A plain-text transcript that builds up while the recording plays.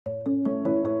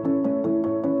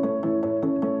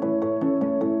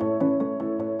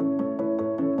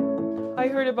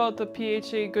heard about the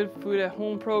PHA Good Food at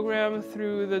Home program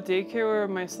through the daycare where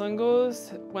my son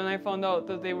goes. When I found out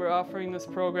that they were offering this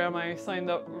program, I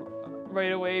signed up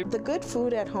right away. The Good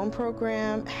Food at Home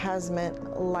program has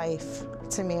meant life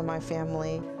to me and my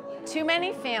family. Too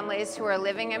many families who are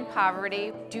living in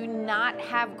poverty do not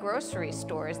have grocery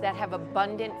stores that have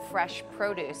abundant fresh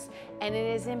produce, and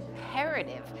it is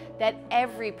imperative that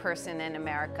every person in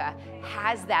America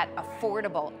has that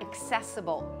affordable,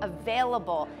 accessible,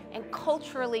 available, and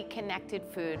culturally connected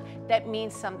food that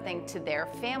means something to their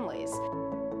families.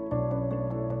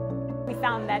 We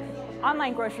found that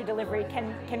online grocery delivery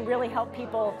can really help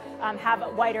people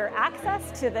have wider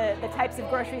access to the types of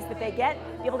groceries that they get,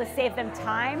 be able to save them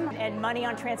time and money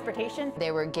on transportation.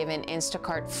 They were given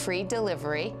Instacart free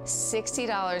delivery,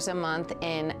 $60 a month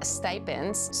in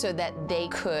stipends so that they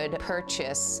could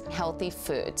purchase healthy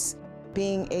foods.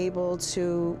 Being able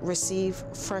to receive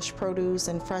fresh produce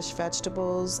and fresh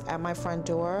vegetables at my front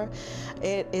door,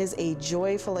 it is a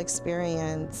joyful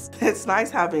experience. It's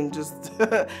nice having just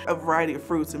a variety of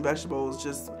fruits and vegetables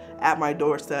just at my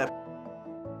doorstep.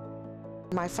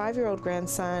 My 5-year-old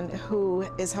grandson, who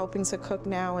is helping to cook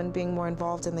now and being more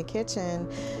involved in the kitchen,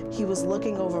 he was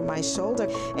looking over my shoulder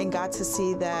and got to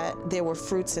see that there were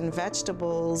fruits and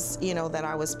vegetables, you know, that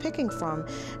I was picking from.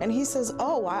 And he says,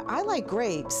 oh, I like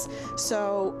grapes.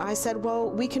 So I said,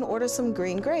 well, we can order some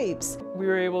green grapes. We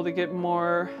were able to get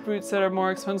more fruits that are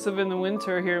more expensive in the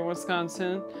winter here in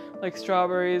Wisconsin, like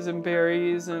strawberries and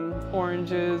berries and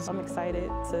oranges. I'm excited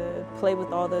to play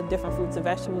with all the different fruits and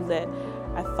vegetables that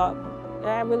I thought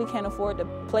I really can't afford to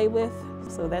play with,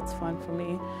 so that's fun for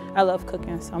me. I love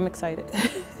cooking, so I'm excited.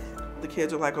 The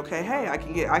kids are like, okay, hey, I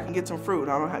can get some fruit.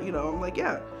 I'm like,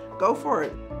 yeah, go for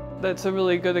it. That's a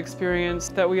really good experience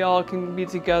that we all can be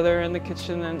together in the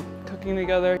kitchen and cooking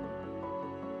together.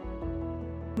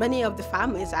 Many of the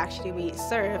families actually we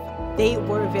serve, they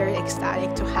were very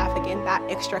ecstatic to have again that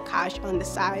extra cash on the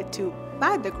side to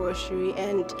buy the grocery,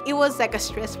 and it was like a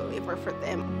stress reliever for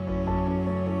them.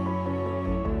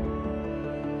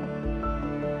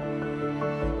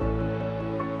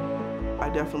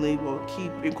 I definitely will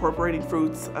keep incorporating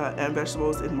fruits and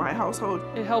vegetables in my household.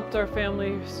 It helped our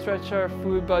family stretch our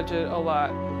food budget a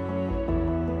lot.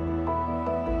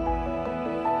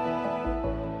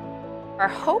 Our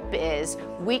hope is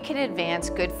we can advance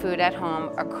good food at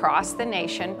home across the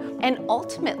nation and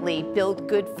ultimately build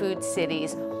good food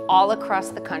cities all across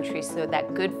the country so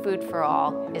that good food for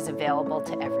all is available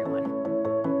to everyone.